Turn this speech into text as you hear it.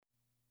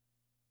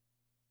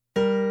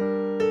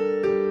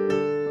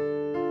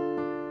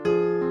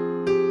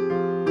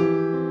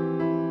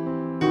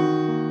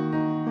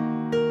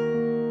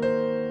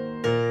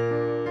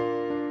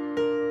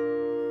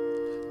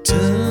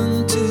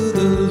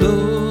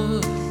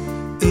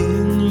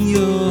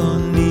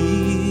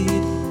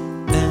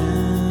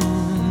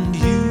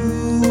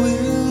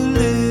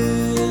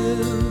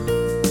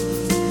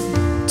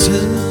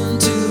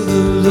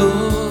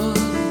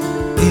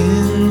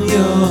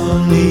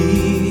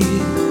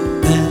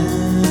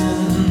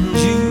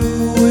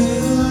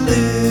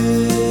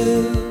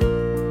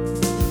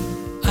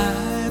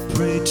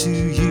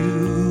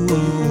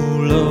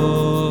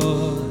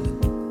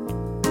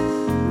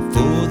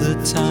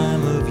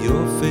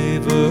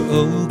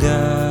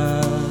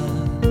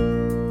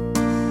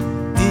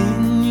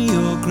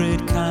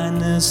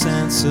promise,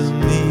 answer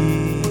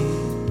me.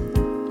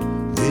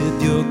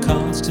 With your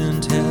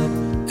constant help,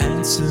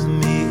 answer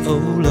me, O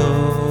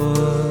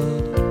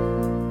Lord.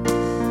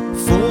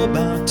 For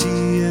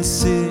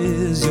bounteous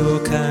is your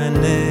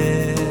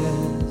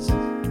kindness.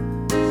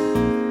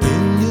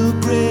 In your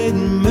great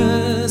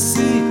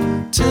mercy,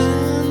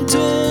 turn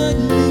toward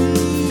me.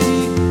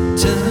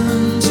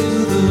 Turn to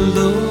the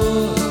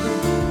Lord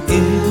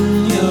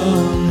in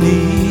your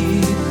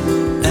need,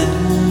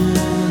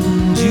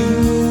 and you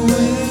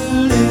will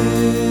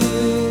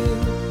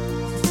live.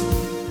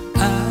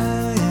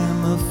 I am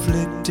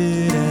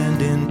afflicted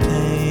and in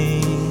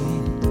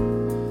pain.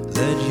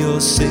 Let your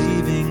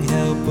saving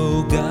help,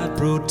 O God,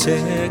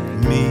 protect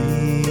me.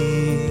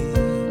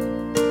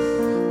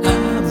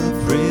 I will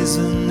praise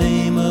the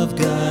name of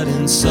God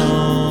in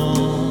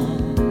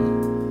song,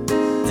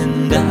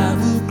 and I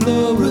will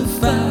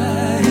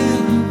glorify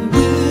Him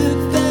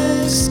with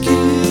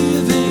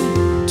thanksgiving.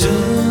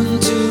 Turn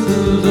to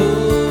the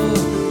Lord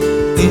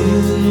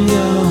in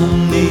your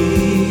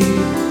need,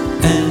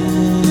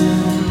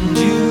 and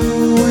you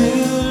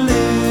will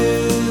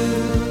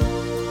live.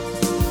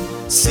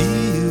 See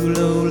you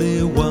lowly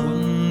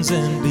ones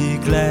and be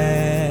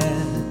glad.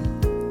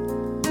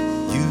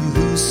 You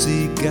who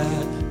seek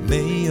God,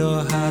 may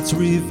your hearts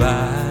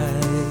revive.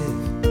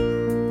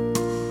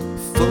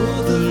 For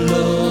the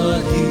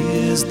Lord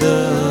hears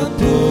the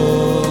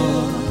poor,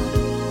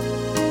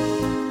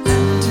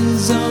 and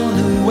His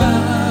honor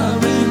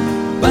wiring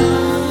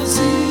bonds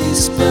He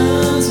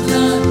spurns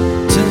not.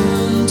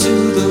 Turn to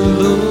the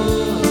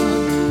Lord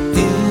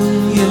in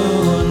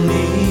your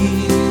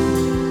need,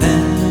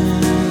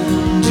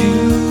 and you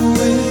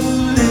will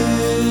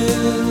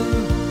live.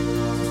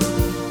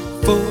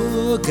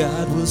 For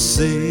God will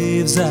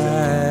save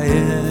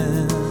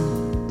Zion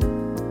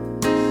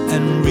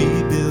and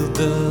rebuild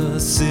the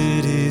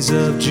cities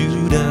of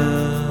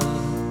Judah.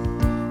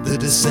 The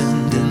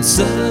descendants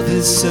of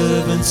His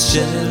servants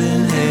shall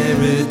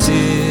inherit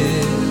it.